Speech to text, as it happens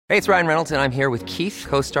Hey, it's Ryan Reynolds, and I'm here with Keith,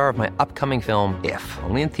 co-star of my upcoming film, If,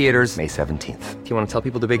 only in theaters May 17th. Do you want to tell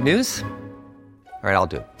people the big news? All right, I'll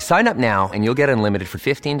do it. Sign up now and you'll get unlimited for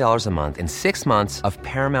 $15 a month and 6 months of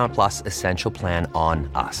Paramount Plus Essential Plan on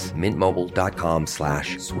us.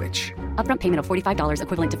 MintMobile.com/switch. Upfront payment of $45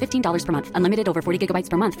 equivalent to $15 per month. Unlimited over 40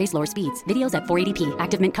 gigabytes per month. Face lower speeds. Videos at 480p.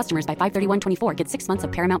 Active Mint customers by 531.24 get 6 months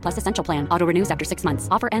of Paramount Plus Essential Plan. Auto renews after 6 months.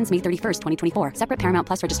 Offer ends May 31st, 2024. Separate Paramount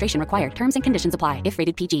Plus registration required. Terms and conditions apply if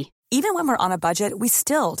rated PG. Even when we're on a budget, we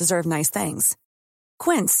still deserve nice things.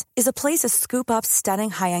 Quince is a place to scoop up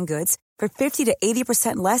stunning high-end goods for 50 to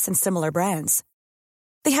 80% less than similar brands.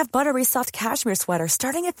 They have buttery soft cashmere sweaters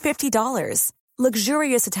starting at $50,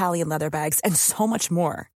 luxurious Italian leather bags, and so much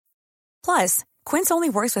more. Plus, Quince only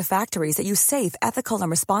works with factories that use safe, ethical,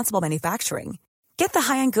 and responsible manufacturing. Get the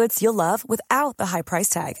high-end goods you'll love without the high price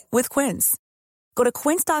tag with Quince. Go to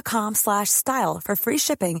quince.com/style for free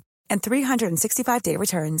shipping and 365-day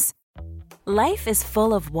returns. Life is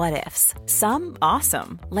full of what-ifs. Some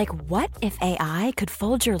awesome, like what if AI could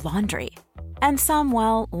fold your laundry? And some,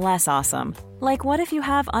 well, less awesome, like what if you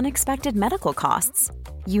have unexpected medical costs?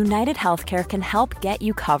 United Healthcare can help get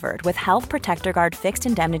you covered with Health Protector Guard fixed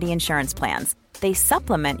indemnity insurance plans. They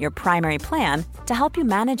supplement your primary plan to help you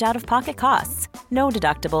manage out-of-pocket costs. No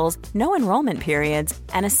deductibles, no enrollment periods,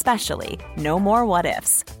 and especially no more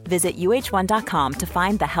what-ifs. Visit uh1.com to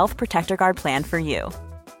find the Health Protector Guard plan for you.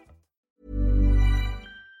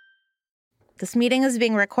 This meeting is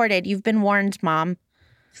being recorded. You've been warned, Mom.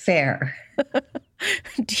 Fair.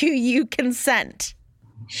 Do you consent?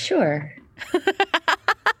 Sure.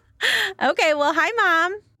 Okay, well, hi,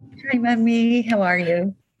 Mom. Hi, Mommy. How are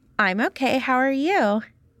you? I'm okay. How are you?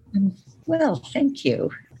 Well, thank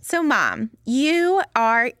you. So, Mom, you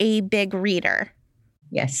are a big reader.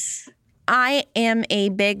 Yes. I am a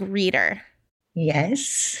big reader.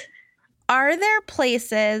 Yes. Are there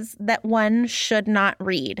places that one should not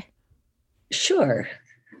read? Sure.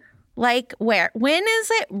 Like where? When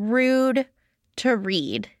is it rude to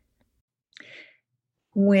read?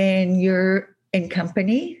 When you're in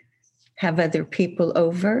company, have other people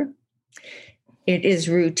over. It is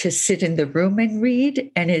rude to sit in the room and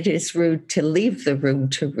read, and it is rude to leave the room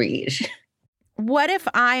to read. What if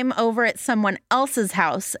I'm over at someone else's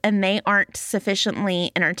house and they aren't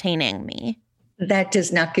sufficiently entertaining me? That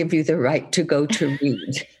does not give you the right to go to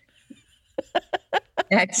read.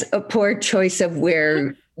 That's a poor choice of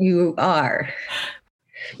where you are.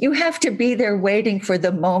 You have to be there waiting for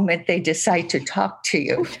the moment they decide to talk to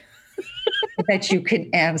you, that you can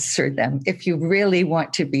answer them if you really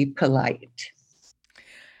want to be polite.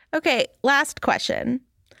 Okay, last question.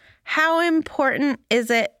 How important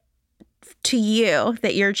is it to you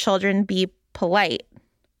that your children be polite?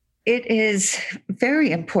 It is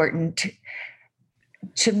very important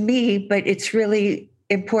to me, but it's really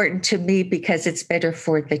important to me because it's better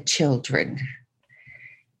for the children.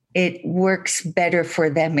 It works better for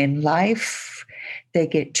them in life. They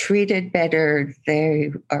get treated better.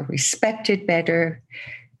 They are respected better.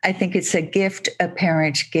 I think it's a gift a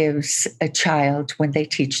parent gives a child when they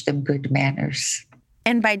teach them good manners.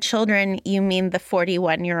 And by children, you mean the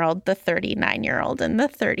 41-year-old, the 39-year-old, and the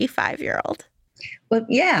 35-year-old. Well,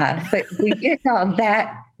 yeah, but we did all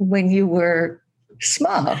that when you were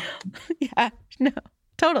small. Yeah, no,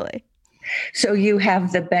 totally. So you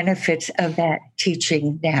have the benefits of that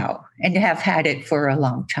teaching now and have had it for a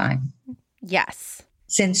long time. Yes.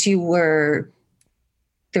 Since you were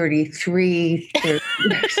 33.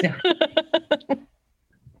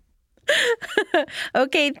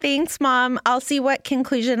 Okay, thanks, Mom. I'll see what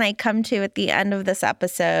conclusion I come to at the end of this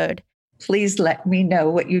episode. Please let me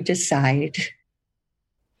know what you decide.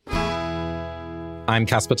 I'm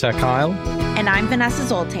Casper ter Kuile. And I'm Vanessa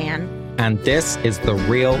Zoltan. And this is The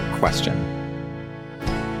Real Question.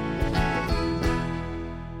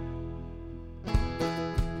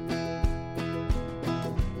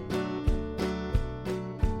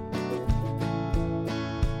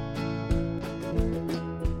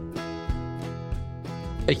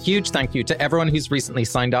 A huge thank you to everyone who's recently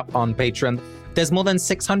signed up on Patreon. There's more than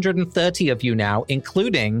 630 of you now,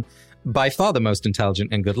 including, by far the most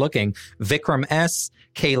intelligent and good-looking, Vikram S.,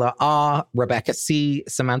 Kayla R., Rebecca C.,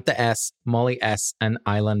 Samantha S., Molly S., and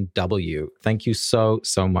Island W. Thank you so,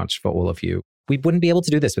 so much for all of you. We wouldn't be able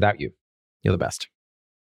to do this without you. You're the best.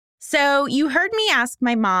 So you heard me ask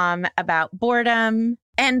my mom about boredom.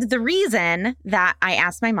 And the reason that I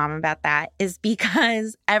asked my mom about that is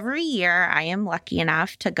because every year I am lucky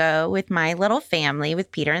enough to go with my little family,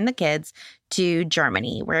 with Peter and the kids, to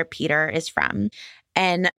Germany, where Peter is from.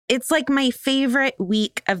 And It's like my favorite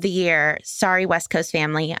week of the year. Sorry, West Coast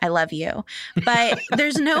family. I love you. But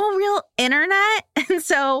there's no real internet. And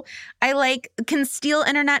so I like can steal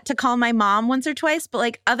internet to call my mom once or twice. But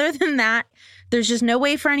like other than that, there's just no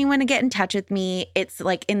way for anyone to get in touch with me. It's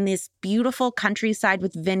like in this beautiful countryside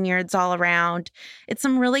with vineyards all around. It's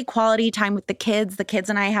some really quality time with the kids. The kids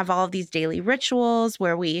and I have all of these daily rituals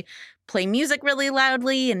where we play music really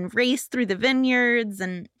loudly and race through the vineyards.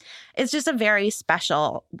 And it's just a very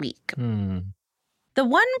special week. The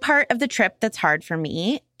one part of the trip that's hard for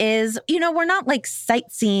me is, we're not like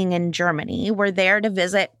sightseeing in Germany. We're there to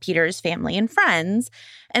visit Peter's family and friends.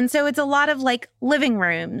 And so it's a lot of like living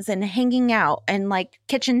rooms and hanging out and like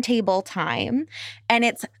kitchen table time. And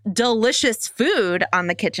it's delicious food on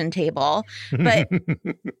the kitchen table, but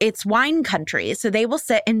it's wine country. So they will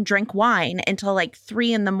sit and drink wine until like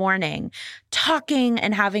 3 a.m, talking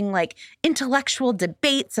and having like intellectual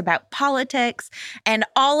debates about politics and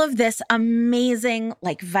all of this amazing,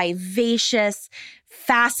 like vivacious,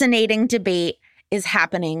 fascinating debate is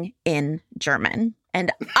happening in German.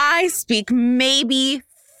 And I speak maybe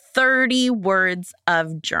 30 words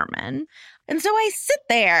of German. And so I sit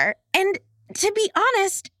there and to be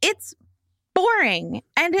honest, it's boring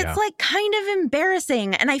and it's like kind of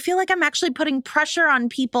embarrassing. And I feel like I'm actually putting pressure on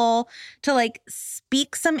people to like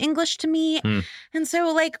speak some English to me. And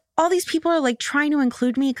so like all these people are like trying to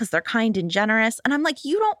include me because they're kind and generous. And I'm like,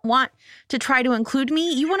 you don't want to try to include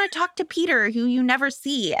me. You want to talk to Peter, who you never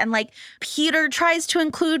see. And like Peter tries to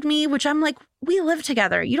include me, which I'm like, we live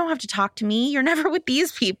together. You don't have to talk to me. You're never with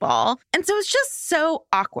these people. And so it's just so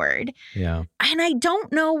awkward. Yeah. And I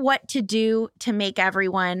don't know what to do to make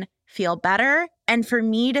everyone feel better and for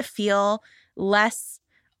me to feel less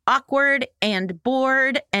awkward and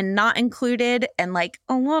bored and not included and like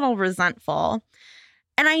a little resentful.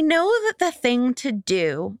 And I know that the thing to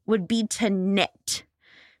do would be to knit,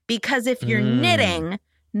 because if you're knitting,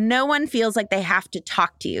 no one feels like they have to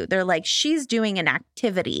talk to you. They're like, she's doing an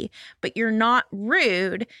activity, but you're not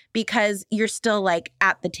rude because you're still like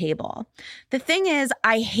at the table. The thing is,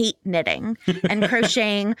 I hate knitting and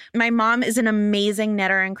crocheting. My mom is an amazing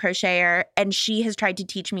knitter and crocheter, and she has tried to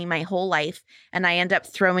teach me my whole life. And I end up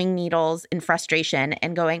throwing needles in frustration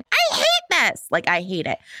and going, I hate this. Like, I hate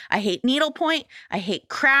it. I hate needlepoint. I hate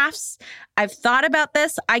crafts. I've thought about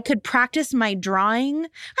this. I could practice my drawing. I don't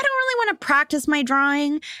really want to practice my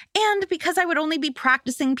drawing. And because I would only be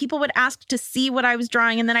practicing, people would ask to see what I was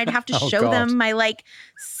drawing, and then I'd have to show them my like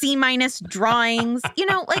C- drawings.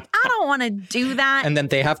 Like I don't want to do that. And then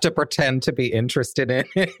they have to pretend to be interested in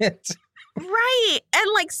it. Right. And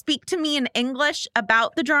like speak to me in English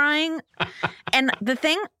about the drawing. And the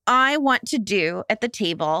thing I want to do at the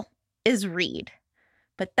table is read.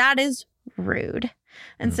 But that is rude.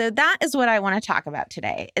 And so that is what I want to talk about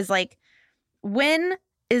today is like, when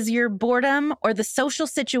is your boredom or the social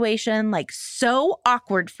situation like so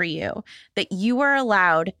awkward for you that you are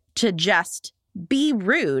allowed to just be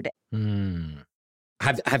rude?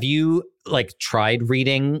 Have you like tried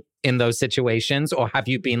reading in those situations, or have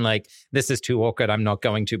you been like, this is too awkward, I'm not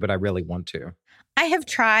going to, but I really want to? I have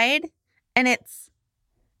tried, and it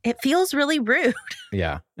feels really rude.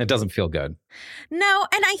 Yeah, it doesn't feel good. No,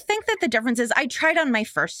 and I think that the difference is I tried on my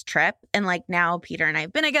first trip, and like now Peter and I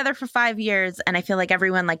have been together for 5 years, and I feel like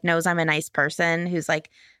everyone like knows I'm a nice person who's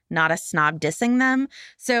like not a snob dissing them.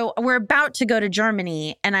 So we're about to go to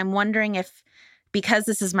Germany, and I'm wondering if, because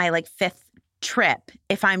this is my like 5th trip,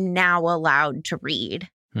 if I'm now allowed to read.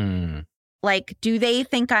 Like, do they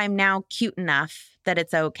think I'm now cute enough that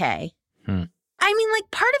it's okay? I mean, like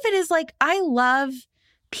part of it is like, I love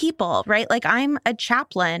people, right? Like I'm a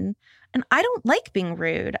chaplain and I don't like being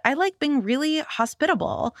rude. I like being really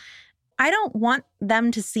hospitable. I don't want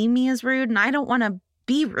them to see me as rude, and I don't want to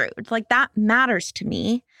be rude. Like that matters to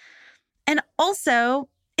me. And also,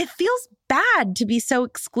 it feels bad to be so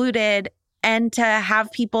excluded and to have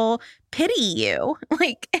people pity you,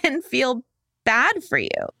 like, and feel bad for you.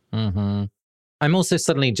 I'm also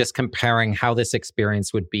suddenly just comparing how this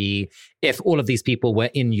experience would be if all of these people were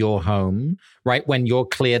in your home, right? When you're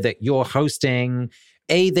clear that you're hosting,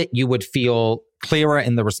 that you would feel clearer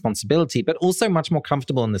in the responsibility, but also much more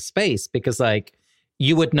comfortable in the space, because like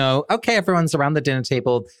you would know, okay, everyone's around the dinner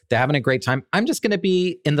table, they're having a great time. I'm just going to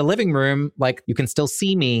be in the living room. Like you can still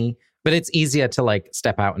see me, but it's easier to like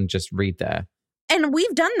step out and just read there. And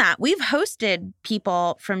we've done that. We've hosted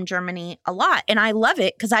people from Germany a lot. And I love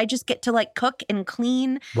it because I just get to like cook and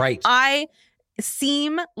clean. Right. I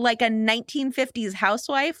seem like a 1950s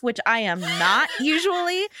housewife, which I am not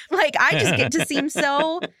usually. Like I just get to seem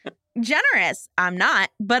so generous. I'm not,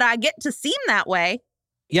 but I get to seem that way.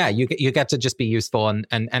 Yeah, you get to just be useful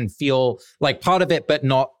and feel like part of it, but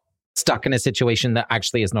not stuck in a situation that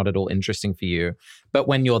actually is not at all interesting for you. But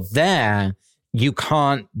when you're there, you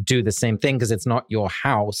can't do the same thing because it's not your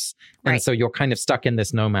house. And Right. so you're kind of stuck in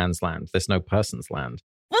this no man's land, this no person's land.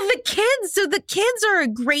 Well, the kids are a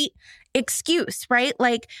great excuse, right?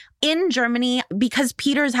 Like in Germany, because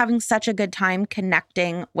Peter is having such a good time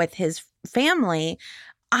connecting with his family,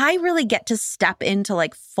 I really get to step into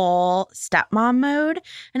like full stepmom mode.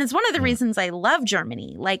 And it's one of the reasons I love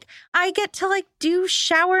Germany. Like I get to like do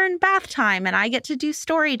shower and bath time and I get to do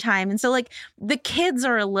story time. And so like the kids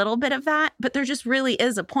are a little bit of that, but there just really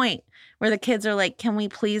is a point where the kids are like, can we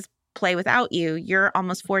please play without you? You're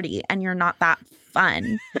almost 40 and you're not that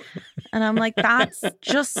fun. And I'm like, that's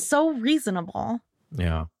just so reasonable.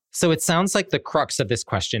 Yeah. So it sounds like the crux of this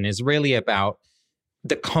question is really about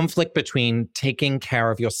the conflict between taking care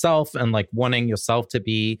of yourself and like wanting yourself to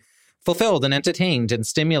be fulfilled and entertained and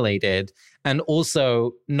stimulated, and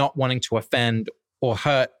also not wanting to offend or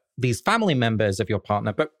hurt these family members of your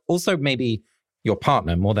partner, but also maybe your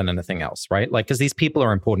partner more than anything else, right? Like, because these people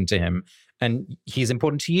are important to him and he's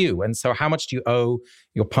important to you. And so how much do you owe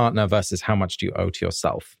your partner versus how much do you owe to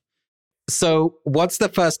yourself? So what's the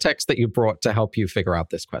first text that you brought to help you figure out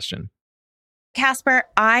this question? Casper,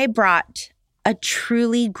 I brought a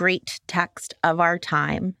truly great text of our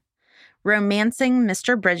time, Romancing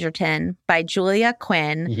Mr. Bridgerton by Julia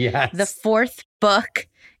Quinn, Yes. the fourth book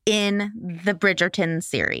in the Bridgerton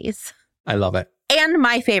series. I love it. And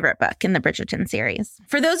my favorite book in the Bridgerton series.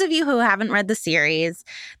 For those of you who haven't read the series,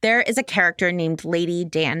 there is a character named Lady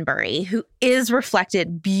Danbury who is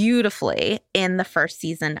reflected beautifully in the first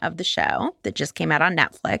season of the show that just came out on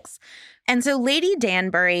Netflix. And so Lady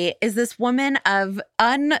Danbury is this woman of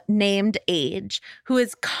unnamed age who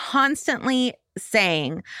is constantly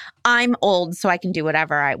saying, I'm old, so I can do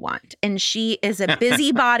whatever I want. And she is a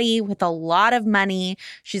busybody with a lot of money.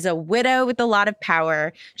 She's a widow with a lot of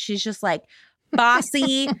power. She's just like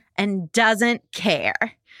bossy and doesn't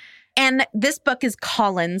care. And this book is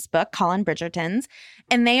Colin's book, Colin Bridgerton's,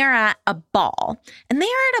 and they are at a ball. And they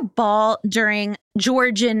are at a ball during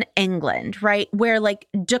Georgian England, right? Where like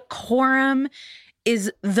decorum is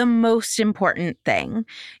the most important thing.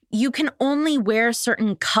 You can only wear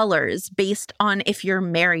certain colors based on if you're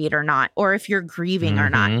married or not, or if you're grieving or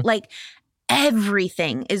not. Like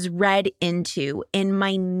everything is read into in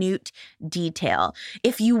minute detail.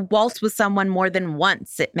 If you waltz with someone more than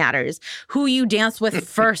once, it matters. Who you dance with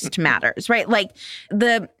first matters, right? Like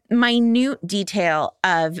the minute detail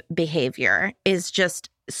of behavior is just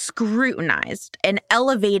scrutinized and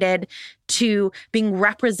elevated to being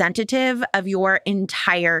representative of your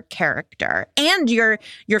entire character and your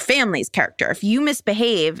family's character. If you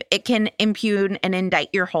misbehave, it can impugn and indict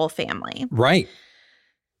your whole family. Right.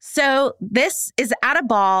 So this is at a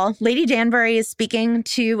ball. Lady Danbury is speaking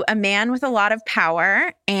to a man with a lot of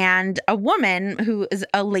power and a woman who is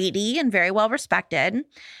a lady and very well respected.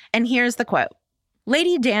 And here's the quote.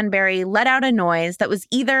 Lady Danbury let out a noise that was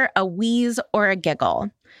either a wheeze or a giggle.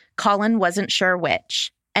 Colin wasn't sure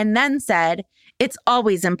which. And then said, it's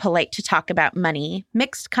always impolite to talk about money,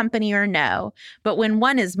 mixed company or no. But when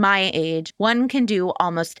one is my age, one can do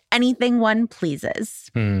almost anything one pleases.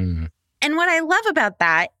 And what I love about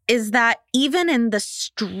that is that even in the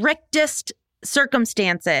strictest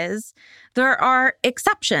circumstances, there are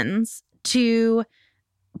exceptions to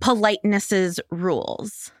politeness's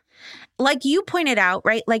rules. Like you pointed out,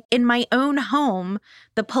 right? Like in my own home,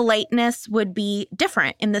 the politeness would be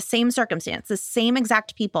different in the same circumstance. The same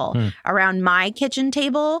exact people around my kitchen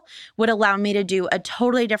table would allow me to do a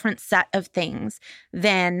totally different set of things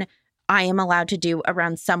than I am allowed to do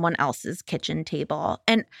around someone else's kitchen table.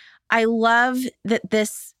 And I love that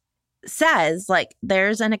this says, like,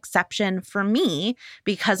 there's an exception for me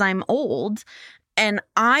because I'm old. And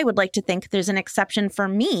I would like to think there's an exception for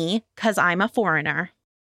me because I'm a foreigner.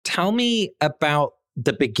 Tell me about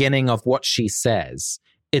the beginning of what she says.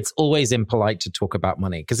 It's always impolite to talk about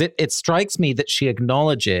money, because it strikes me that she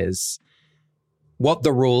acknowledges what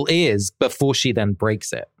the rule is before she then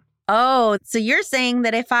breaks it. Oh, so you're saying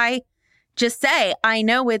that if I just say, I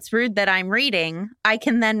know it's rude that I'm reading, I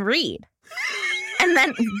can then read.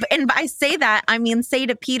 And by say that, I mean, say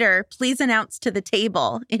to Peter, please announce to the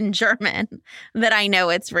table in German that I know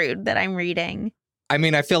it's rude that I'm reading. I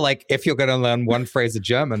mean, I feel like if you're going to learn one phrase of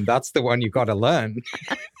German, that's the one you got to learn.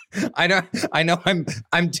 I know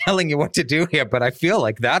I'm telling you what to do here, but I feel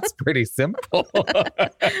like that's pretty simple.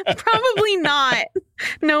 Probably not.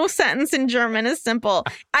 No sentence in German is simple.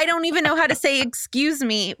 I don't even know how to say excuse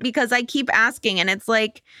me because I keep asking and it's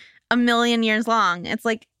like a million years long. It's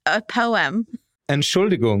like a poem.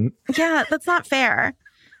 Entschuldigung. Yeah, that's not fair.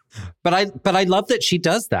 But I love that she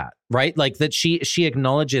does that, right? Like that she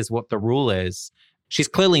acknowledges what the rule is. She's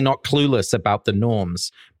clearly not clueless about the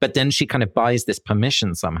norms, but then she kind of buys this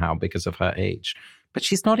permission somehow because of her age. But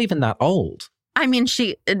she's not even that old. I mean,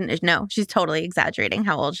 she's totally exaggerating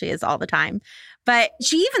how old she is all the time. But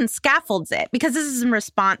she even scaffolds it because this is in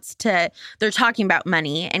response to they're talking about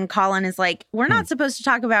money. And Colin is like, we're not supposed to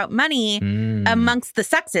talk about money amongst the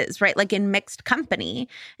sexes, right? Like in mixed company.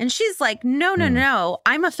 And she's like, no,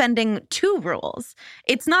 I'm offending two rules.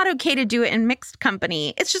 It's not okay to do it in mixed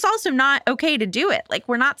company. It's just also not okay to do it. Like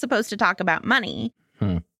we're not supposed to talk about money.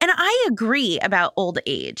 And I agree about old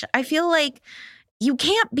age. I feel like you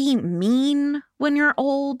can't be mean when you're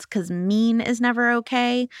old because mean is never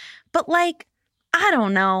okay. But like, I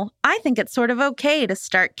don't know. I think it's sort of okay to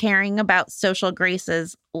start caring about social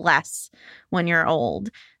graces less when you're old.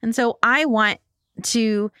 And so I want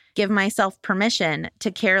to give myself permission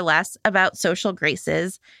to care less about social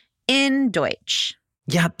graces in Deutsch.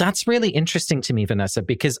 Yeah, that's really interesting to me, Vanessa,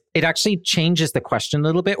 because it actually changes the question a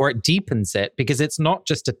little bit, or it deepens it, because it's not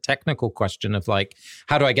just a technical question of like,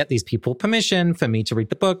 how do I get these people permission for me to read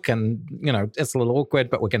the book? And, you know, it's a little awkward,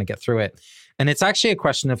 but we're going to get through it. And it's actually a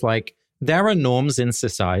question of like, there are norms in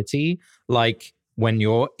society, like when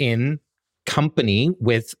you're in company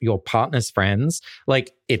with your partner's friends,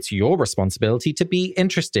 like it's your responsibility to be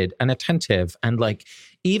interested and attentive. And like,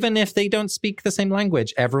 even if they don't speak the same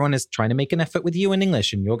language, everyone is trying to make an effort with you in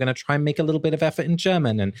English and you're going to try and make a little bit of effort in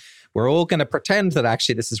German. And we're all going to pretend that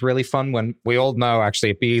actually this is really fun when we all know actually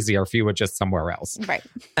it'd be easier if you were just somewhere else. Right.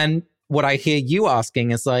 And what I hear you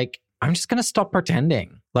asking is like, I'm just going to stop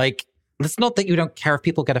pretending. Like, it's not that you don't care if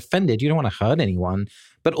people get offended. You don't want to hurt anyone.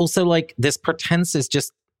 But also like this pretense is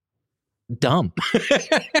just dumb.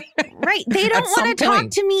 Right. They don't want to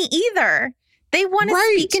talk to me either. They want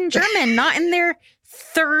to speak in German, not in their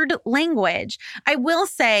third language. I will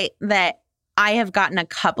say that I have gotten a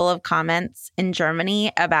couple of comments in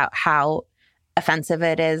Germany about how offensive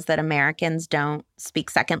it is that Americans don't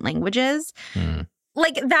speak second languages.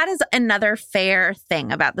 Like, that is another fair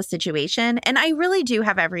thing about the situation. And I really do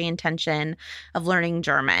have every intention of learning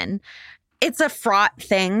German. It's a fraught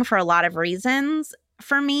thing for a lot of reasons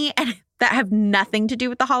for me, and that have nothing to do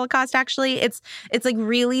with the Holocaust, actually. It's like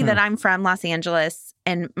really that I'm from Los Angeles,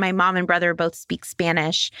 and my mom and brother both speak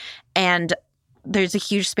Spanish. And there's a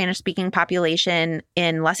huge Spanish-speaking population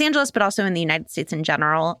in Los Angeles, but also in the United States in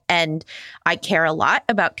general. And I care a lot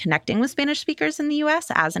about connecting with Spanish speakers in the U.S.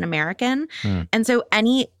 as an American. And so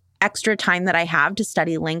any extra time that I have to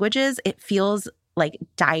study languages, it feels like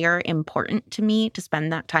dire important to me to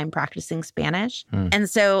spend that time practicing Spanish. And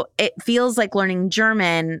so it feels like learning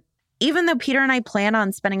German, even though Peter and I plan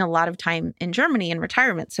on spending a lot of time in Germany in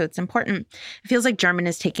retirement, so it's important, it feels like German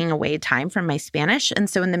is taking away time from my Spanish. And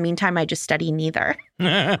so in the meantime, I just study neither.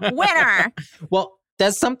 Winner! Well,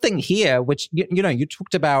 there's something here, which, you know, you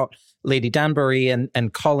talked about Lady Danbury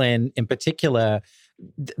and Colin in particular,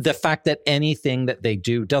 the fact that anything that they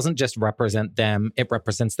do doesn't just represent them, it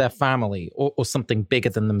represents their family or something bigger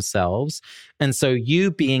than themselves. And so you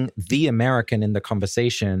being the American in the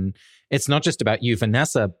conversation, it's not just about you,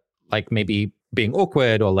 Vanessa, like maybe being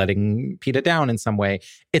awkward or letting Peter down in some way.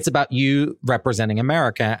 It's about you representing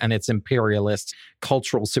America and its imperialist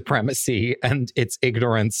cultural supremacy and its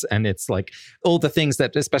ignorance and it's like all the things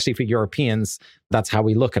that, especially for Europeans, that's how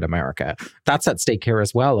we look at America. That's at stake here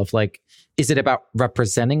as well of like, is it about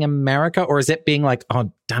representing America or is it being like,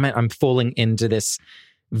 oh, damn it, I'm falling into this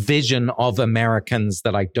vision of Americans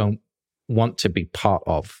that I don't want to be part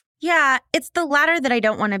of? Yeah, it's the latter that I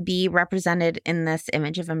don't want to be represented in this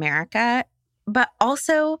image of America, but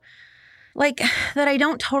also like that I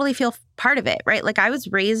don't totally feel part of it, right? Like I was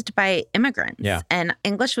raised by immigrants and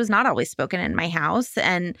English was not always spoken in my house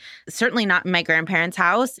and certainly not in my grandparents'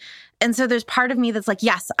 house. And so there's part of me that's like,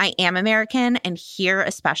 yes, I am American. And here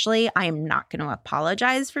especially, I am not going to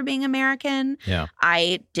apologize for being American. Yeah.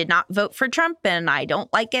 I did not vote for Trump and I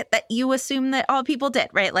don't like it that you assume that all people did,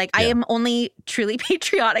 right? Like I am only truly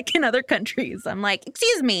patriotic in other countries. I'm like,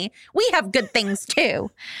 excuse me, we have good things too.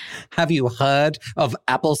 Have you heard of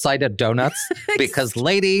apple cider donuts? Because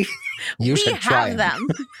lady, you should try them.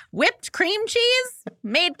 We have them. Whipped cream cheese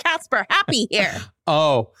made Casper happy here.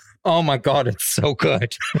 Oh my God, it's so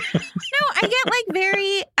good. No, I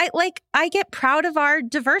get I get proud of our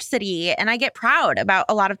diversity and I get proud about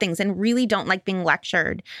a lot of things and really don't like being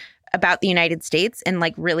lectured about the United States in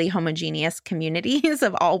like really homogeneous communities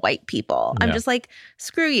of all white people. I'm just like,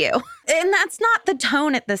 screw you. And that's not the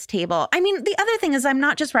tone at this table. I mean, the other thing is I'm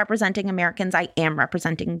not just representing Americans, I am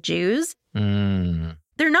representing Jews.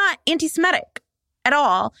 They're not anti-Semitic at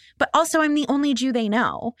all, but also I'm the only Jew they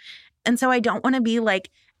know. And so I don't want to be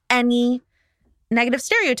like any negative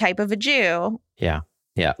stereotype of a Jew. Yeah.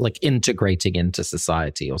 Yeah. Like integrating into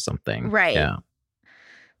society or something. Right. Yeah.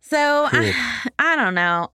 So Cool. I don't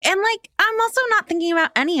know. And like, I'm also not thinking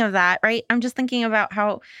about any of that, right? I'm just thinking about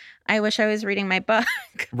how I wish I was reading my book.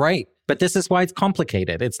 Right. But this is why it's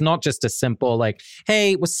complicated. It's not just a simple like,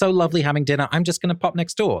 hey, it was so lovely having dinner. I'm just going to pop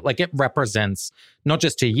next door. Like it represents not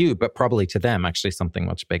just to you, but probably to them, actually something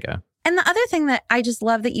much bigger. And the other thing that I just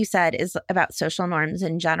love that you said is about social norms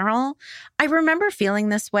in general. I remember feeling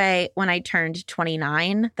this way when I turned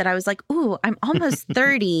 29, that I was like, ooh, I'm almost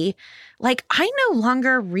 30. Like, I no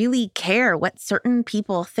longer really care what certain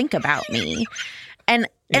people think about me. And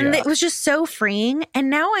it was just so freeing. And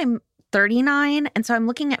now I'm 39. And so I'm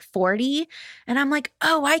looking at 40 and I'm like,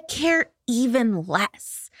 oh, I care even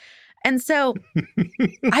less. And so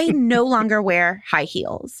I no longer wear high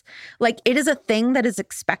heels. Like it is a thing that is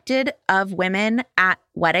expected of women at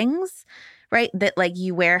weddings, right? That like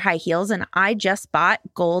you wear high heels. And I just bought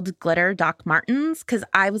gold glitter Doc Martens because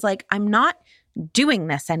I was like, I'm not doing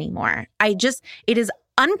this anymore. It is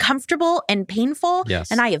uncomfortable and painful.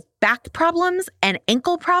 Yes. And I have back problems and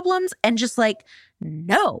ankle problems and just like,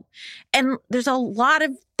 no. And there's a lot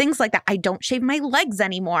of things like that. I don't shave my legs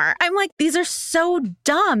anymore. I'm like, these are so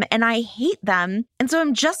dumb and I hate them. And so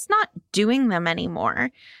I'm just not doing them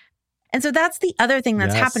anymore. And so that's the other thing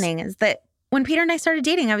that's happening is that when Peter and I started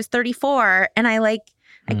dating, I was 34 and I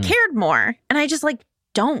cared more. And I just like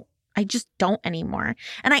don't. I just don't anymore.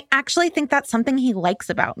 And I actually think that's something he likes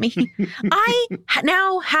about me. I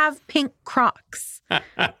now have pink Crocs.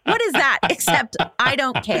 What is that? Except I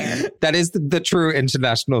don't care. That is the true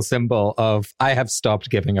international symbol of I have stopped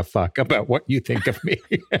giving a fuck about what you think of me.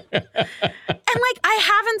 And like, I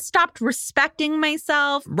haven't stopped respecting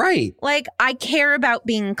myself. Right. Like, I care about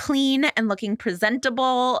being clean and looking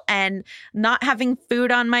presentable and not having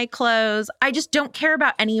food on my clothes. I just don't care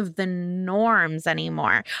about any of the norms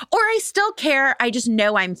anymore. Or I still care. I just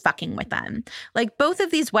know I'm fucking with them. Like both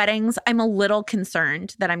of these weddings, I'm a little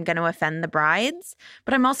concerned that I'm going to offend the brides.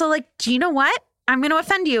 But I'm also like, do you know what? I'm going to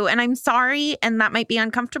offend you and I'm sorry. And that might be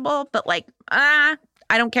uncomfortable, but like, I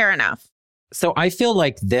don't care enough. So I feel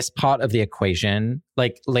like this part of the equation,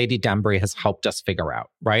 like Lady Danbury has helped us figure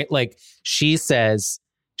out, right? Like she says,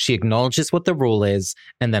 she acknowledges what the rule is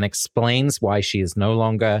and then explains why she is no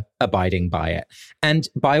longer abiding by it. And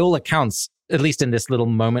by all accounts, at least in this little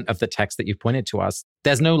moment of the text that you've pointed to us,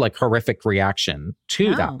 there's no like horrific reaction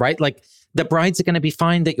to that, right? Like the brides are going to be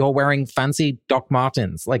fine that you're wearing fancy Doc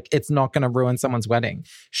Martens. Like it's not going to ruin someone's wedding.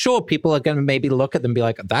 Sure, people are going to maybe look at them and be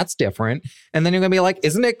like, that's different. And then you're going to be like,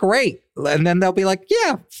 isn't it great? And then they'll be like,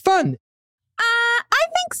 yeah, fun. I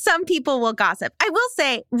think some people will gossip. I will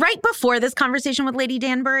say right before this conversation with Lady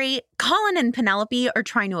Danbury, Colin and Penelope are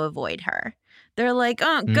trying to avoid her. They're like,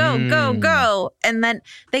 oh, go. And then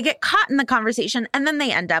they get caught in the conversation and then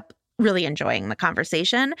they end up really enjoying the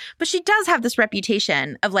conversation. But she does have this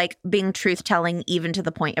reputation of like being truth-telling even to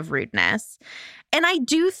the point of rudeness. And I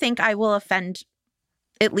do think I will offend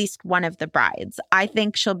at least one of the brides. I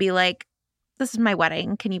think she'll be like, this is my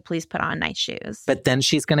wedding. Can you please put on nice shoes? But then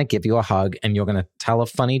she's going to give you a hug and you're going to tell a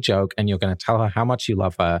funny joke and you're going to tell her how much you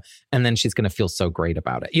love her. And then she's going to feel so great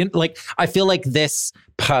about it. Like, I feel like this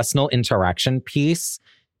personal interaction piece,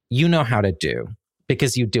 you know how to do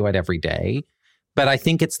because you do it every day. But I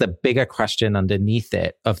think it's the bigger question underneath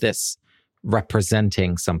it of this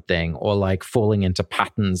representing something or like falling into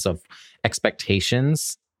patterns of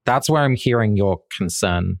expectations. That's where I'm hearing your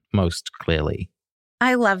concern most clearly.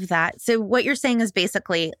 I love that. So what you're saying is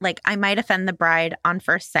basically like I might offend the bride on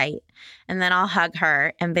first sight and then I'll hug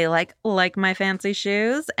her and be like my fancy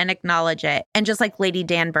shoes and acknowledge it. And just like Lady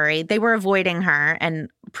Danbury, they were avoiding her and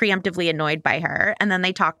preemptively annoyed by her. And then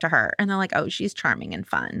they talk to her and they're like, oh, she's charming and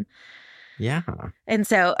fun. Yeah. And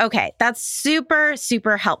so, okay, that's super,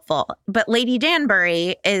 super helpful. But Lady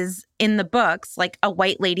Danbury is in the books like a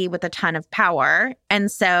white lady with a ton of power.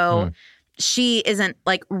 And so she isn't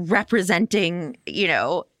like representing,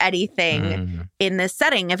 anything in this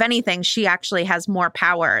setting. If anything, she actually has more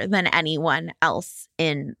power than anyone else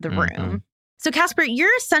in the room. So Casper,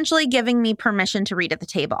 you're essentially giving me permission to read at the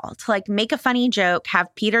table, to like make a funny joke,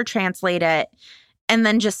 have Peter translate it, and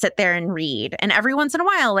then just sit there and read. And every once in a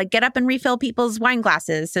while, like get up and refill people's wine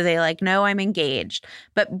glasses so they like know I'm engaged.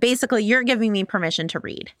 But basically, you're giving me permission to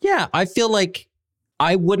read. Yeah, I feel like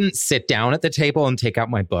I wouldn't sit down at the table and take out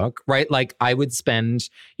my book, right? Like I would spend,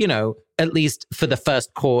 at least for the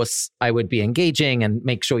first course, I would be engaging and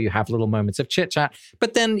make sure you have little moments of chit chat.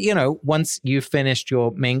 But then, once you've finished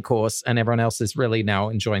your main course and everyone else is really now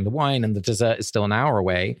enjoying the wine and the dessert is still an hour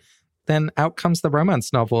away, then out comes the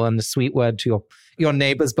romance novel and the sweet word to your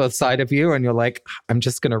neighbors both side of you. And you're like, I'm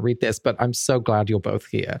just going to read this, but I'm so glad you're both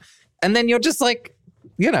here. And then you're just like,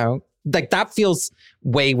 like that feels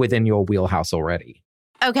way within your wheelhouse already.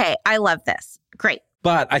 Okay, I love this. Great.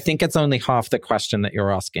 But I think it's only half the question that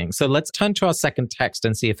you're asking. So let's turn to our second text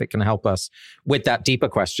and see if it can help us with that deeper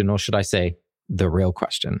question, or should I say, the real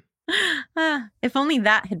question. If only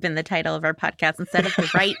that had been the title of our podcast instead of the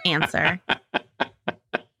right answer.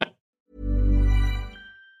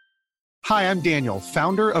 Hi, I'm Daniel,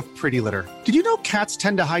 founder of Pretty Litter. Did you know cats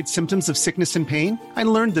tend to hide symptoms of sickness and pain? I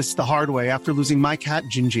learned this the hard way after losing my cat,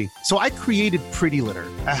 Gingy. So I created Pretty Litter,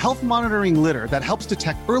 a health monitoring litter that helps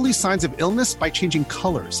detect early signs of illness by changing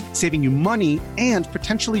colors, saving you money and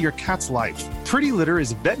potentially your cat's life. Pretty Litter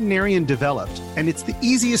is veterinarian developed, and it's the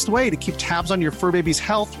easiest way to keep tabs on your fur baby's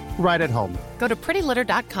health right at home. Go to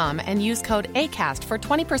prettylitter.com and use code ACAST for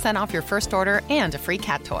 20% off your first order and a free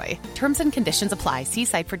cat toy. Terms and conditions apply. See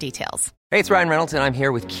site for details. Hey, it's Ryan Reynolds, and I'm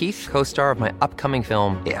here with Keith, co-star of my upcoming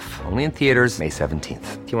film, If, only in theaters May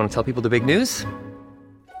 17th. Do you want to tell people the big news?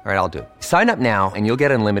 All right, I'll do it. Sign up now and you'll get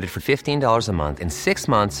unlimited for $15 a month and 6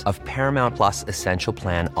 months of Paramount Plus Essential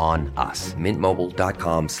Plan on us.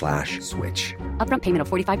 MintMobile.com/switch. Upfront payment of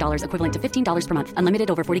 $45 equivalent to $15 per month. Unlimited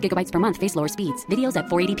over 40 gigabytes per month. Face lower speeds. Videos at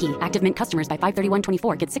 480p. Active Mint customers by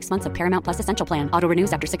 531.24 get 6 months of Paramount Plus Essential Plan. Auto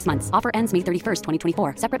renews after 6 months. Offer ends May 31st,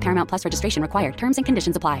 2024. Separate Paramount Plus registration required. Terms and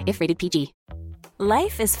conditions apply if rated PG.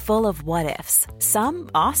 Life is full of what-ifs. Some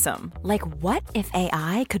awesome, like what if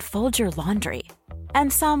AI could fold your laundry?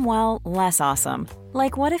 And some, well, less awesome,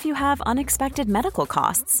 like what if you have unexpected medical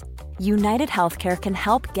costs? United Healthcare can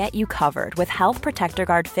help get you covered with Health Protector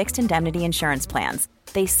Guard fixed indemnity insurance plans.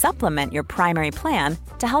 They supplement your primary plan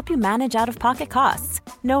to help you manage out-of-pocket costs.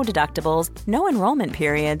 No deductibles, no enrollment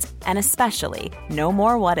periods, and especially no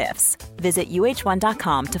more what-ifs. Visit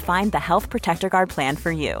uh1.com to find the Health Protector Guard plan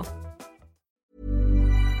for you.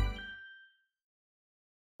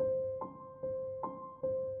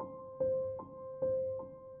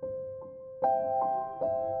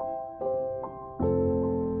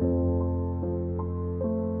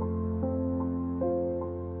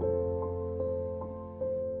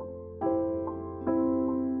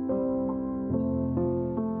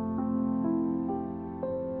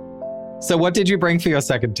 So what did you bring for your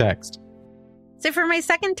second text? So for my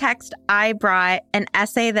second text, I brought an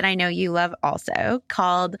essay that I know you love also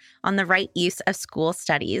called On the Right Use of School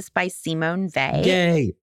Studies by Simone Weil.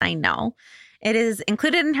 Yay. I know. It is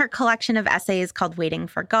included in her collection of essays called Waiting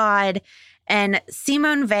for God. And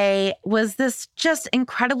Simone Weil was this just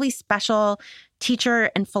incredibly special teacher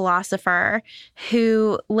and philosopher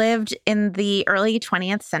who lived in the early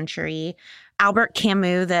 20th century. Albert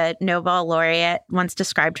Camus, the Nobel laureate, once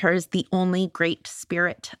described her as the only great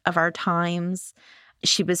spirit of our times.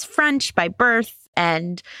 She was French by birth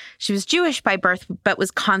and she was Jewish by birth, but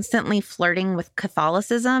was constantly flirting with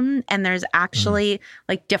Catholicism. And there's actually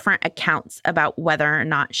like different accounts about whether or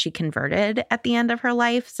not she converted at the end of her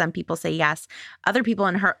life. Some people say yes. Other people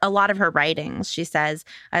in a lot of her writings, she says,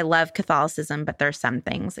 I love Catholicism, but there's some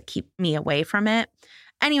things that keep me away from it.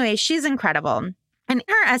 Anyway, she's incredible. And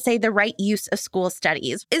her essay, The Right Use of School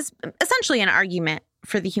Studies, is essentially an argument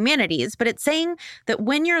for the humanities, but it's saying that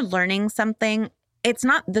when you're learning something, it's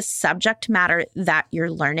not the subject matter that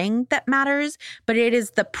you're learning that matters, but it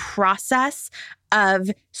is the process of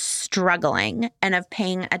struggling and of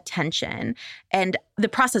paying attention and the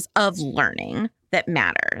process of learning that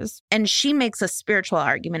matters. And she makes a spiritual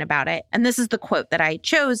argument about it. And this is the quote that I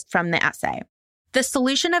chose from the essay. The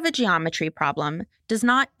solution of a geometry problem does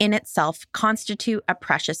not in itself constitute a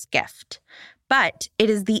precious gift, but it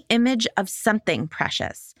is the image of something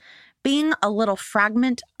precious. Being a little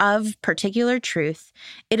fragment of particular truth,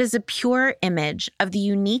 it is a pure image of the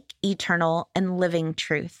unique, eternal, and living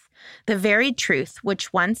truth, the very truth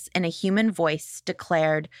which once in a human voice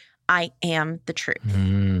declared, I am the truth.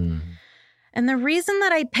 And the reason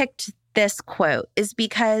that I picked this quote is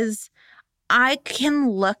because I can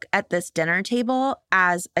look at this dinner table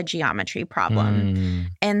as a geometry problem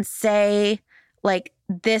and say, like,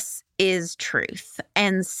 this is truth,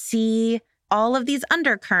 and see all of these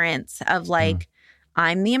undercurrents of like,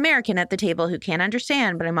 I'm the American at the table who can't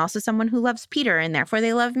understand, but I'm also someone who loves Peter and therefore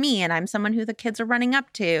they love me. And I'm someone who the kids are running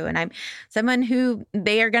up to. And I'm someone who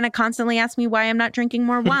they are going to constantly ask me why I'm not drinking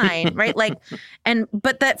more wine, right? Like,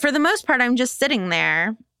 but that for the most part, I'm just sitting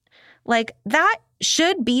there. Like, that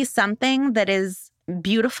should be something that is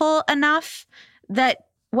beautiful enough that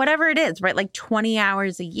whatever it is, right? Like 20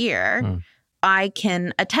 hours a year, I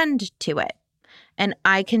can attend to it. And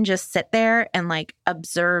I can just sit there and like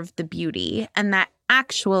observe the beauty. And that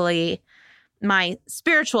actually my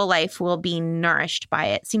spiritual life will be nourished by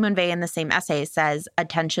it. Simone Weil in the same essay says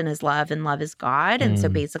attention is love and love is God. And so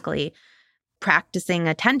basically practicing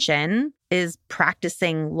attention is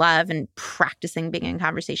practicing love and practicing being in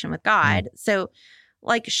conversation with God. So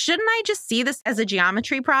like, shouldn't I just see this as a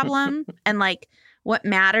geometry problem? And like, what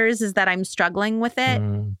matters is that I'm struggling with it.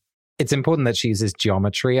 It's important that she uses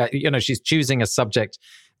geometry. She's choosing a subject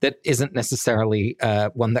that isn't necessarily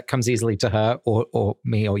one that comes easily to her or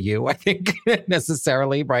me or you, I think,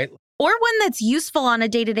 necessarily, right? Or one that's useful on a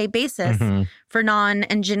day-to-day basis for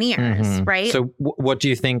non-engineers, right? So what do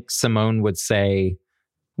you think Simone would say?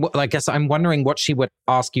 Well, I guess I'm wondering what she would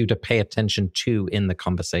ask you to pay attention to in the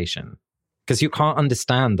conversation, because you can't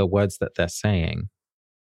understand the words that they're saying.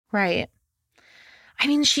 Right. I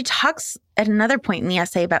mean, she talks at another point in the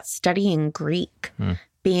essay about studying Greek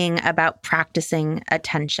being about practicing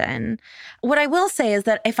attention. What I will say is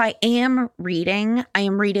that if I am reading, I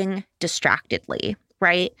am reading distractedly,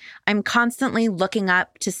 right? I'm constantly looking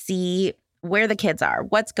up to see where the kids are,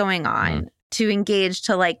 what's going on, to engage,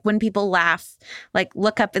 to like when people laugh, like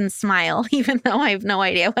look up and smile, even though I have no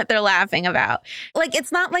idea what they're laughing about. Like,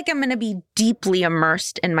 it's not like I'm going to be deeply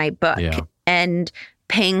immersed in my book and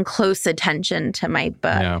paying close attention to my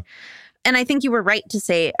book. Yeah. And I think you were right to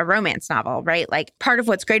say a romance novel, right? Like, part of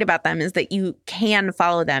what's great about them is that you can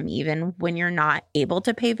follow them even when you're not able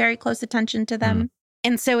to pay very close attention to them.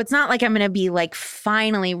 And so it's not like I'm going to be like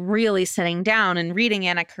finally really sitting down and reading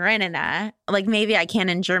Anna Karenina. Like, maybe I can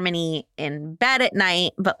in Germany in bed at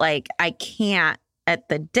night, but like I can't at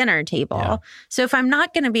the dinner table. Yeah. So if I'm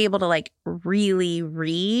not going to be able to like really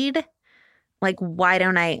read, like, why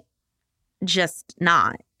don't I just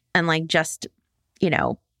not and like just,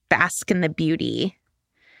 bask in the beauty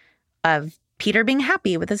of Peter being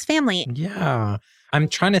happy with his family. Yeah. I'm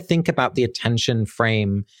trying to think about the attention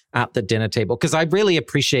frame at the dinner table, because I really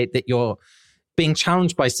appreciate that you're being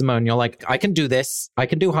challenged by Simone. You're like, I can do this. I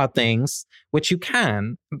can do hard things, which you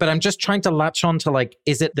can. But I'm just trying to latch on to like,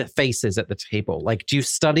 is it the faces at the table? Like, do you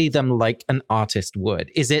study them like an artist would?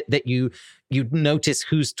 Is it that you notice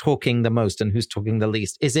who's talking the most and who's talking the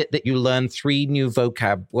least? Is it that you learn 3 new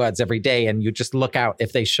vocab words every day and you just look out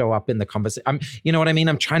if they show up in the conversation? You know what I mean?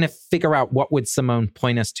 I'm trying to figure out what would Simone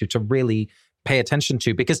point us to really pay attention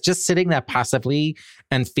to, because just sitting there passively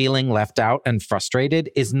and feeling left out and frustrated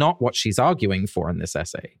is not what she's arguing for in this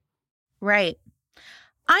essay. Right.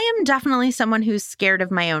 I am definitely someone who's scared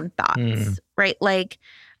of my own thoughts, right? Like,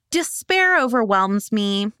 despair overwhelms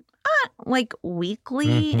me like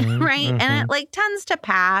weekly, right? And it like tends to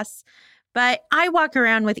pass. But I walk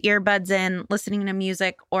around with earbuds in, listening to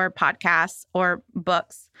music or podcasts or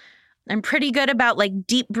books. I'm pretty good about like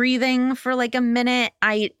deep breathing for like a minute.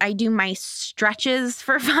 I do my stretches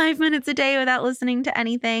for 5 minutes a day without listening to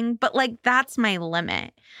anything, but like that's my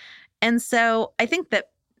limit. And so I think that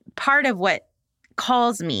part of what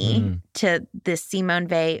calls me to this Simone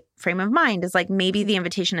Weil frame of mind is like maybe the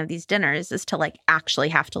invitation of these dinners is to like actually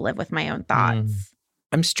have to live with my own thoughts.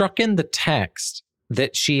 I'm struck in the text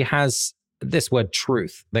that she has this word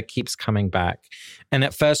truth that keeps coming back. And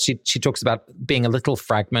at first she talks about being a little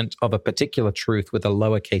fragment of a particular truth with a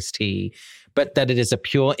lowercase t, but that it is a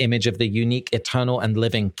pure image of the unique, eternal, and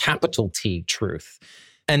living capital T truth.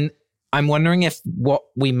 And I'm wondering if what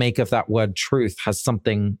we make of that word truth has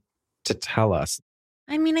something to tell us.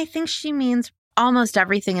 I mean, I think she means almost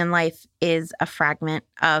everything in life is a fragment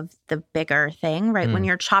of the bigger thing, right? When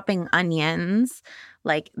you're chopping onions,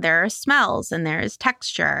 like there are smells and there is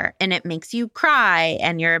texture and it makes you cry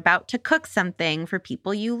and you're about to cook something for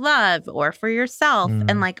people you love or for yourself.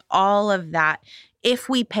 And like all of that, if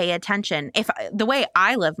we pay attention, the way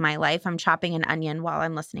I live my life, I'm chopping an onion while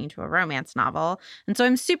I'm listening to a romance novel. And so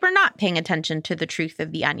I'm super not paying attention to the truth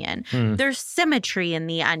of the onion. There's symmetry in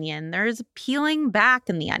the onion. There's peeling back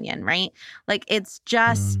in the onion, right? Like it's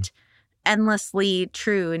just endlessly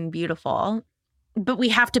true and beautiful. But we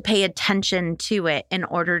have to pay attention to it in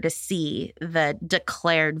order to see the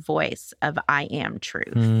declared voice of I am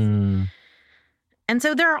truth. And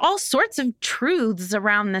so there are all sorts of truths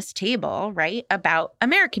around this table, right? About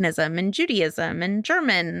Americanism and Judaism and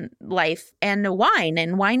German life and wine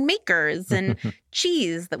and winemakers and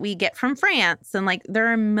cheese that we get from France. And like there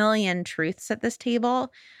are a million truths at this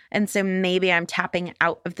table. And so maybe I'm tapping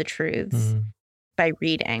out of the truths by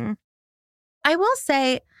reading. I will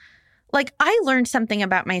say, like, I learned something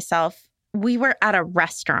about myself. We were at a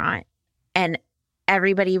restaurant and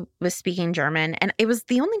everybody was speaking German. And it was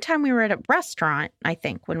the only time we were at a restaurant, I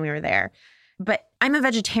think, when we were there. But I'm a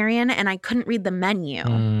vegetarian and I couldn't read the menu.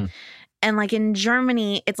 And like in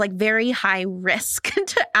Germany, it's like very high risk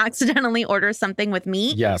to accidentally order something with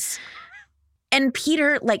meat. Yes. And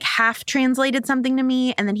Peter like half translated something to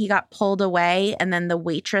me, and then he got pulled away, and then the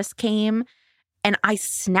waitress came and I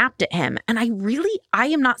snapped at him. And I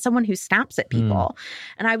am not someone who snaps at people.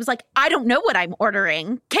 And I was like, I don't know what I'm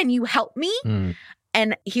ordering. Can you help me?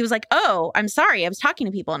 And he was like, oh, I'm sorry. I was talking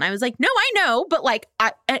to people. And I was like, no, I know. But like,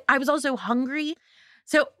 I was also hungry.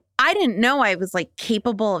 So I didn't know I was like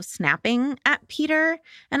capable of snapping at Peter.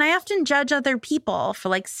 And I often judge other people for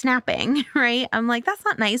like snapping, right? I'm like, that's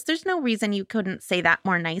not nice. There's no reason you couldn't say that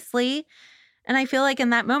more nicely. And I feel like in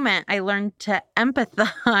that moment, I learned to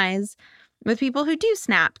empathize with people who do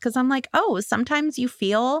snap, because I'm like, oh, sometimes you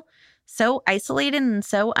feel so isolated and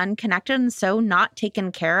so unconnected and so not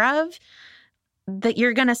taken care of that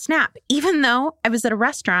you're going to snap. Even though I was at a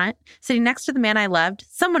restaurant sitting next to the man I loved,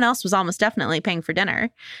 someone else was almost definitely paying for dinner.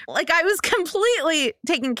 Like I was completely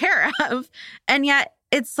taken care of. And yet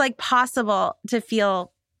it's like possible to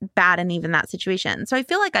feel bad in even that situation. So I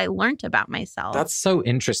feel like I learned about myself. That's so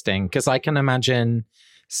interesting, because I can imagine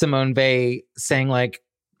Simone Weil saying like,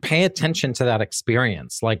 pay attention to that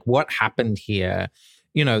experience. Like what happened here,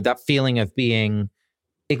 you know, that feeling of being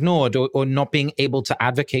ignored or not being able to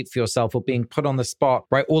advocate for yourself or being put on the spot,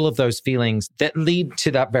 right? All of those feelings that lead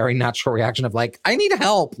to that very natural reaction of like, I need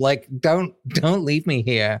help. Like, don't leave me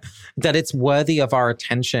here. That it's worthy of our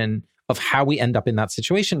attention of how we end up in that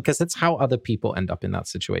situation, because it's how other people end up in that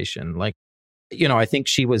situation. Like, you know, I think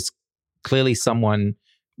she was clearly someone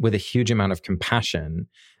with a huge amount of compassion.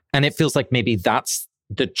 And it feels like maybe that's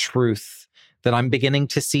the truth that I'm beginning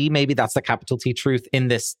to see. Maybe that's the capital T truth in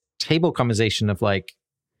this table conversation of like,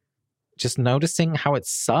 just noticing how it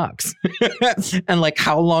sucks. And like,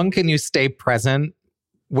 how long can you stay present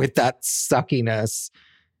with that suckiness?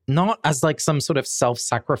 Not as like some sort of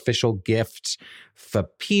self-sacrificial gift for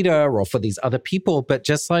Peter or for these other people, but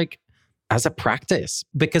just like as a practice,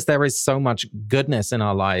 because there is so much goodness in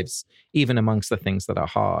our lives, even amongst the things that are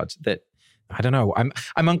hard, that I don't know.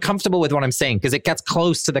 I'm uncomfortable with what I'm saying because it gets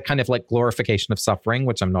close to the kind of like glorification of suffering,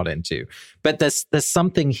 which I'm not into. But there's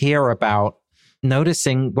something here about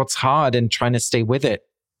noticing what's hard and trying to stay with it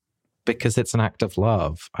because it's an act of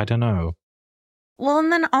love. I don't know. Well,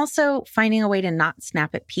 and then also finding a way to not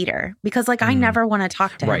snap at Peter, because like I never want to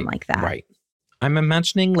talk to him like that. Right. I'm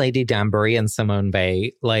imagining Lady Danbury and Simone Weil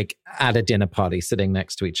like at a dinner party sitting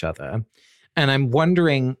next to each other. And I'm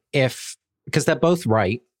wondering if, because they're both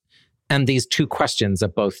right, and these two questions are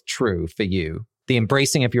both true for you. The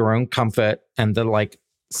embracing of your own comfort and the like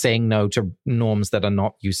saying no to norms that are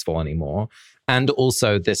not useful anymore. And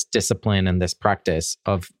also this discipline and this practice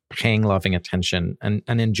of paying loving attention and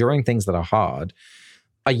enduring things that are hard.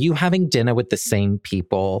 Are you having dinner with the same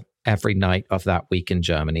people every night of that week in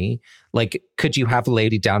Germany? Like, could you have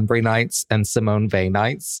Lady Danbury nights and Simone Weil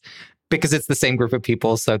nights? Because it's the same group of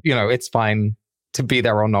people. So, you know, it's fine to be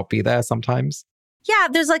there or not be there sometimes. Yeah,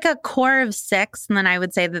 there's like a core of 6. And then I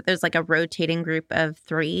would say that there's like a rotating group of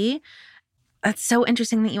 3. That's so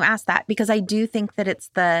interesting that you asked that, because I do think that it's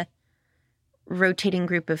the rotating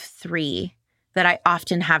group of 3 that I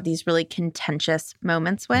often have these really contentious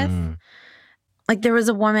moments with. Like there was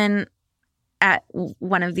a woman at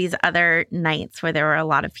one of these other nights where there were a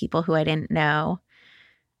lot of people who I didn't know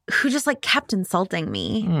who just like kept insulting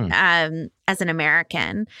me as an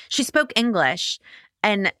American. She spoke English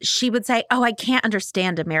and she would say, oh, I can't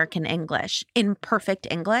understand American English in perfect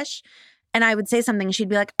English. And I would say something, she'd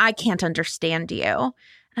be like, I can't understand you. And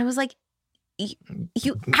I was like,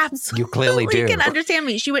 you absolutely you clearly do. Can understand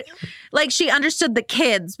me. She would, like, she understood the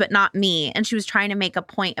kids, but not me. And she was trying to make a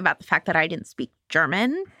point about the fact that I didn't speak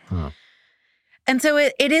German. And so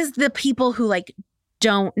it is the people who like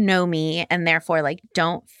don't know me and therefore like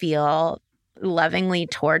don't feel lovingly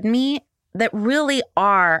toward me that really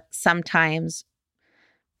are sometimes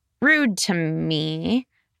rude to me.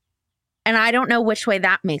 And I don't know which way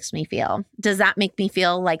that makes me feel. Does that make me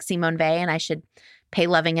feel like Simone Weil and I should pay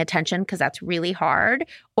loving attention because that's really hard?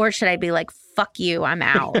 Or should I be like, fuck you, I'm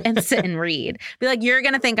out and sit and read? Be like, you're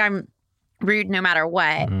going to think I'm rude no matter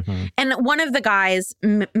what. And one of the guys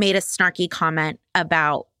made a snarky comment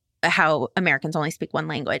about how Americans only speak one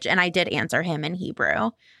language. And I did answer him in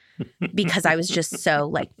Hebrew because I was just so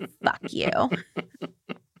like, fuck you.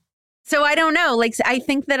 So I don't know. Like, I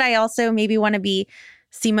think that I also maybe want to be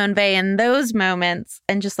Simone Weil in those moments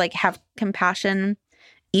and just like have compassion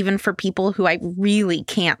even for people who I really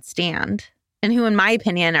can't stand and who, in my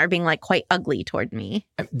opinion, are being like quite ugly toward me.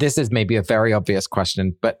 This is maybe a very obvious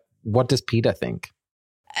question, but what does Peter think?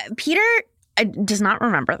 Peter does not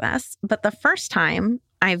remember this, but the first time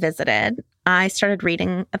I visited, I started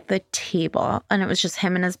reading at the table and it was just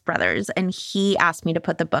him and his brothers. And he asked me to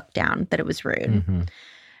put the book down, that it was rude.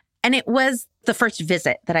 And it was the first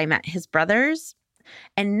visit that I met his brothers.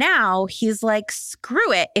 And now he's like,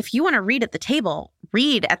 screw it. If you want to read at the table,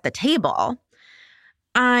 read at the table.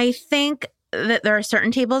 I think that there are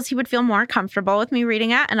certain tables he would feel more comfortable with me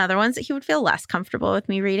reading at and other ones that he would feel less comfortable with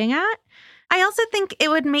me reading at. I also think it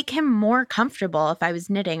would make him more comfortable if I was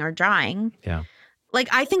knitting or drawing. Yeah. Like,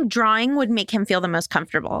 I think drawing would make him feel the most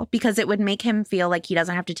comfortable because it would make him feel like he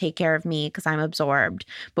doesn't have to take care of me because I'm absorbed,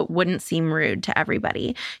 but wouldn't seem rude to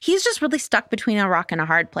everybody. He's just really stuck between a rock and a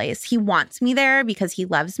hard place. He wants me there because he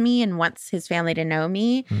loves me and wants his family to know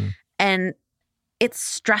me. And it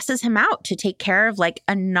stresses him out to take care of like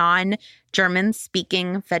a non-German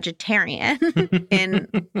speaking vegetarian in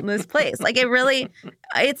this place. Like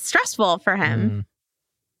it's stressful for him.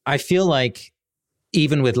 I feel like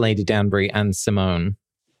even with Lady Danbury and Simone,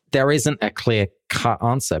 there isn't a clear-cut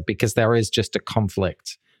answer because there is just a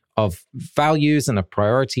conflict of values and of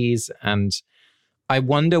priorities. And I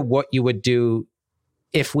wonder what you would do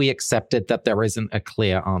if we accepted that there isn't a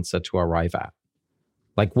clear answer to arrive at.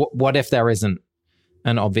 Like, what if there isn't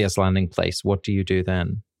an obvious landing place? What do you do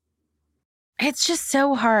then? It's just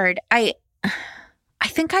so hard. I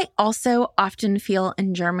think I also often feel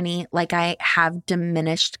in Germany like I have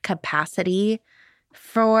diminished capacity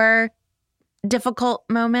for difficult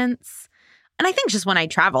moments. And I think just when I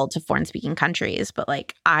travel to foreign speaking countries, but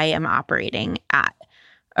like I am operating at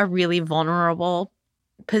a really vulnerable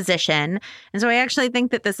position. And so I actually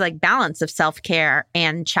think that this like balance of self-care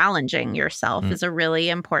and challenging yourself is a really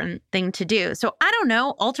important thing to do. So I don't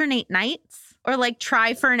know, alternate nights or like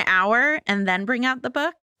try for an hour and then bring out the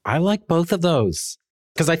book. I like both of those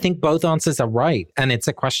because I think both answers are right. And it's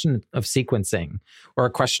a question of sequencing or a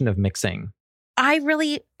question of mixing. I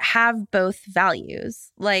really have both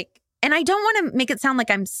values. Like, and I don't want to make it sound like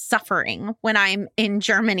I'm suffering when I'm in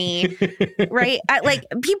Germany, right? Like,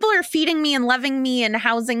 people are feeding me and loving me and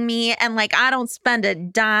housing me, and like, I don't spend a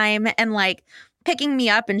dime, and like picking me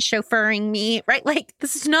up and chauffeuring me, right? Like,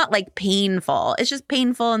 this is not like painful. It's just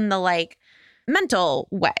painful in the like mental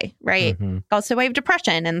way, right? Also, I have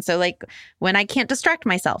depression. And so like when I can't distract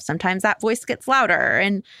myself, sometimes that voice gets louder.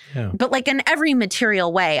 And but like in every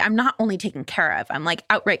material way, I'm not only taken care of, I'm like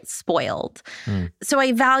outright spoiled. So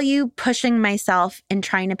I value pushing myself and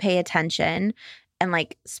trying to pay attention and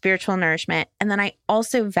like spiritual nourishment. And then I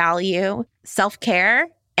also value self-care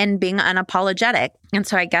and being unapologetic. And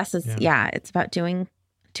so I guess it's it's about doing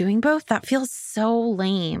both. That feels so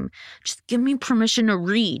lame. Just give me permission to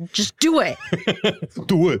read. Just do it.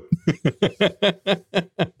 Do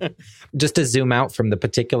it. Just to zoom out from the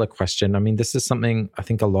particular question, I mean, this is something I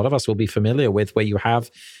think a lot of us will be familiar with, where you have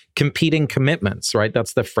competing commitments, right?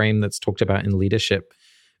 That's the frame that's talked about in leadership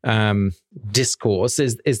discourse,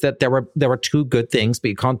 is that there are two good things, but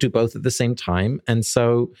you can't do both at the same time. And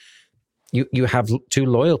so you have two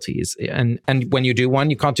loyalties, and when you do one,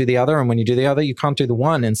 you can't do the other, and when you do the other, you can't do the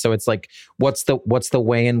one. And so it's like, what's the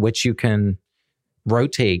way in which you can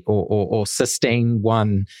rotate or sustain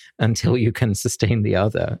one until you can sustain the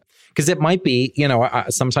other? Because it might be,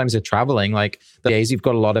 sometimes you're traveling, like the days you've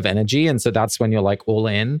got a lot of energy, and so that's when you're like all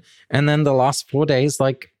in, and then the last 4 days,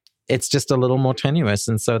 like it's just a little more tenuous,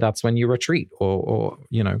 and so that's when you retreat or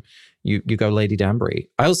you go Lady Danbury.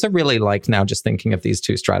 I also really like now just thinking of these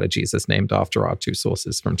two strategies as named after our two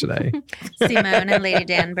sources from today. Simone and Lady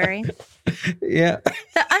Danbury. Yeah. The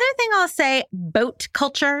other thing I'll say, boat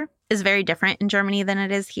culture is very different in Germany than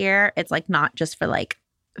it is here. It's like not just for like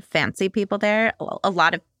fancy people there. A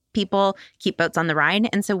lot of people keep boats on the Rhine.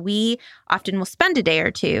 And so we often will spend a day or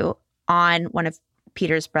two on one of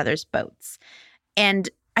Peter's brother's boats. And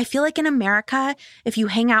I feel like in America, if you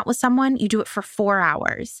hang out with someone, you do it for 4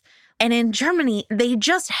 hours. And in Germany, they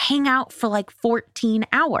just hang out for like 14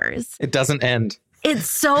 hours. It doesn't end. It's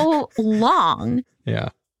so long. Yeah.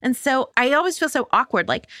 And so I always feel so awkward,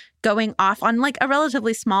 like going off on like a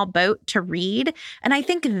relatively small boat to read. And I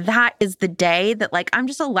think that is the day that like I'm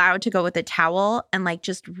just allowed to go with a towel and like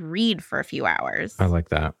just read for a few hours. I like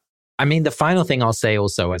that. I mean, the final thing I'll say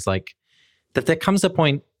also is like that there comes a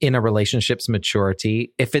point in a relationship's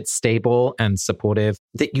maturity, if it's stable and supportive,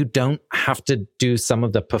 that you don't have to do some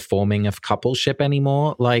of the performing of coupleship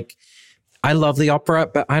anymore. Like, I love the opera,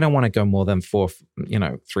 but I don't want to go more than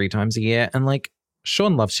 3 times a year. And like,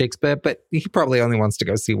 Sean loves Shakespeare, but he probably only wants to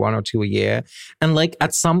go see 1 or 2 a year. And like,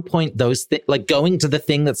 at some point, those like going to the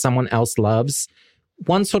thing that someone else loves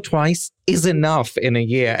once or twice is enough in a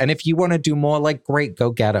year. And if you want to do more, like, great,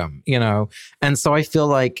 go get them, And so I feel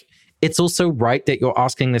like it's also right that you're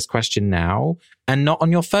asking this question now and not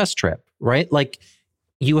on your first trip, right? Like,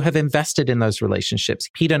 you have invested in those relationships.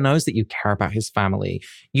 Peter knows that you care about his family.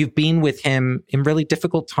 You've been with him in really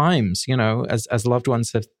difficult times, you know, as loved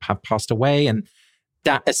ones have passed away. And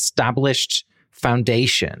that established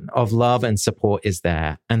foundation of love and support is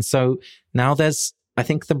there. And so now there's, I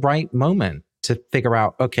think, the right moment to figure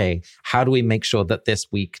out, okay, how do we make sure that this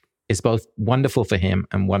week is both wonderful for him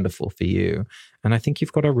and wonderful for you? And I think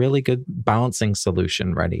you've got a really good balancing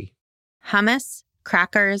solution ready. Hummus,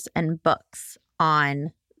 crackers, and books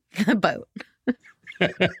on the boat.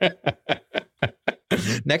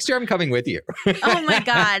 Next year, I'm coming with you. Oh my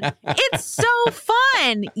God. It's so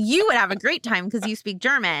fun. You would have a great time because you speak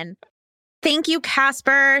German. Thank you,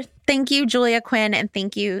 Casper. Thank you, Julia Quinn. And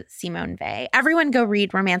thank you, Simone Weil. Everyone go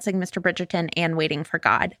read Romancing Mr. Bridgerton and Waiting for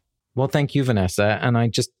God. Well, thank you, Vanessa. And I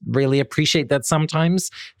just really appreciate that sometimes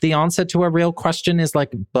the answer to a real question is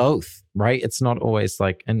like both, right? It's not always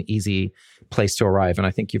like an easy place to arrive. And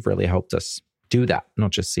I think you've really helped us do that,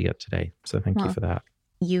 not just see it today. So thank you for that.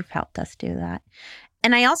 You've helped us do that.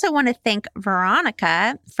 And I also want to thank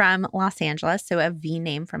Veronica from Los Angeles, so a V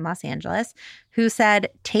name from Los Angeles, who said,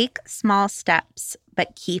 take small steps,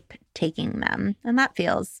 but keep taking them. And that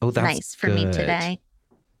feels nice for me today.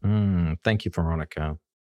 Thank you, Veronica.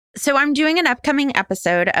 So I'm doing an upcoming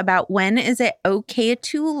episode about when is it okay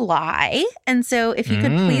to lie. And so if you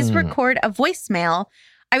could please record a voicemail,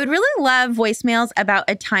 I would really love voicemails about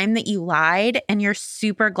a time that you lied and you're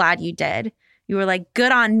super glad you did. You were like,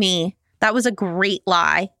 good on me. That was a great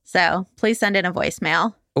lie. So please send in a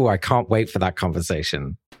voicemail. Oh, I can't wait for that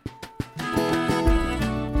conversation.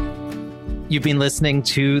 You've been listening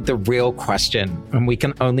to The Real Question, and we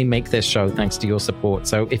can only make this show thanks to your support.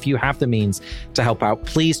 So if you have the means to help out,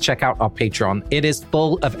 please check out our Patreon. It is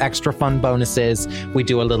full of extra fun bonuses. We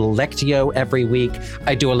do a little Lectio every week.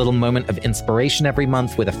 I do a little moment of inspiration every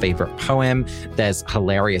month with a favorite poem. There's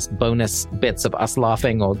hilarious bonus bits of us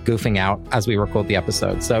laughing or goofing out as we record the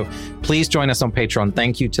episode. So please join us on Patreon.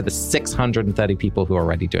 Thank you to the 630 people who are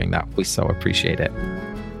already doing that. We so appreciate it.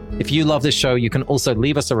 If you love this show, you can also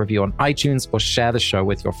leave us a review on iTunes or share the show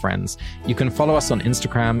with your friends. You can follow us on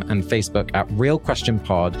Instagram and Facebook at Real Question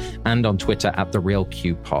Pod and on Twitter at The Real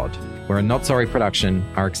Q Pod. We're a Not Sorry production.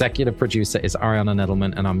 Our executive producer is Ariana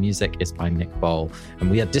Nettleman and our music is by Nick Bowl.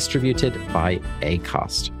 And we are distributed by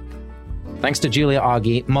Acast. Thanks to Julia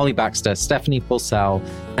Argy, Molly Baxter, Stephanie Purcell,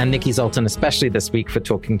 and Nikki Zoltan, especially this week for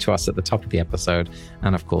talking to us at the top of the episode.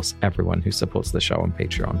 And of course, everyone who supports the show on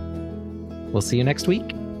Patreon. We'll see you next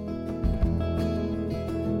week.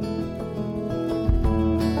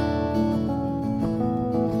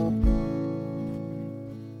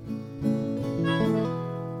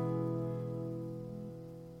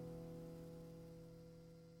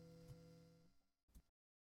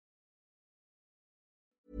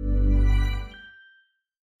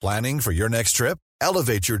 Planning for your next trip?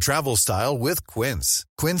 Elevate your travel style with Quince.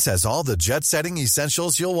 Quince has all the jet-setting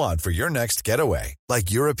essentials you'll want for your next getaway,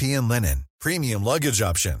 like European linen, premium luggage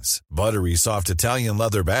options, buttery soft Italian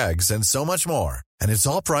leather bags, and so much more. And it's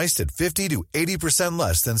all priced at 50 to 80%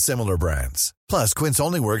 less than similar brands. Plus, Quince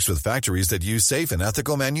only works with factories that use safe and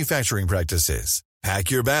ethical manufacturing practices.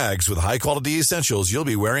 Pack your bags with high-quality essentials you'll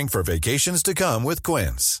be wearing for vacations to come with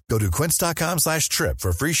Quince. Go to quince.com/trip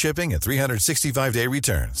for free shipping and 365-day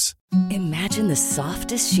returns. Imagine the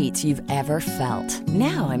softest sheets you've ever felt.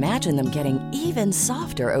 Now imagine them getting even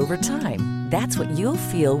softer over time. That's what you'll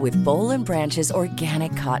feel with Boll & Branch's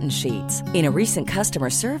organic cotton sheets. In a recent customer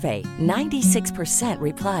survey, 96%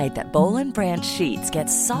 replied that Boll & Branch sheets get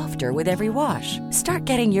softer with every wash. Start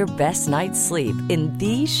getting your best night's sleep in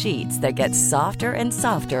these sheets that get softer and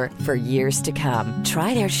softer for years to come.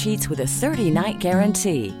 Try their sheets with a 30-night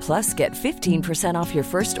guarantee. Plus, get 15% off your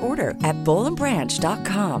first order at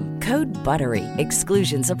bollandbranch.com. Code BUTTERY.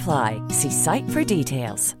 Exclusions apply. See site for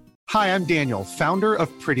details. Hi, I'm Daniel, founder of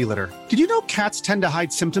Pretty Litter. Did you know cats tend to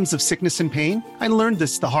hide symptoms of sickness and pain? I learned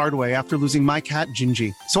this the hard way after losing my cat,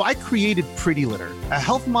 Gingy. So I created Pretty Litter, a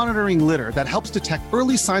health monitoring litter that helps detect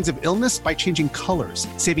early signs of illness by changing colors,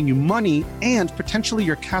 saving you money and potentially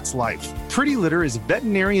your cat's life. Pretty Litter is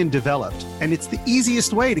veterinarian developed, and it's the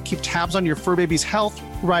easiest way to keep tabs on your fur baby's health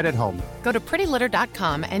right at home. Go to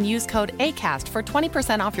prettylitter.com and use code ACAST for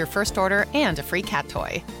 20% off your first order and a free cat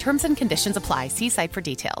toy. Terms and conditions apply. See site for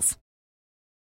details.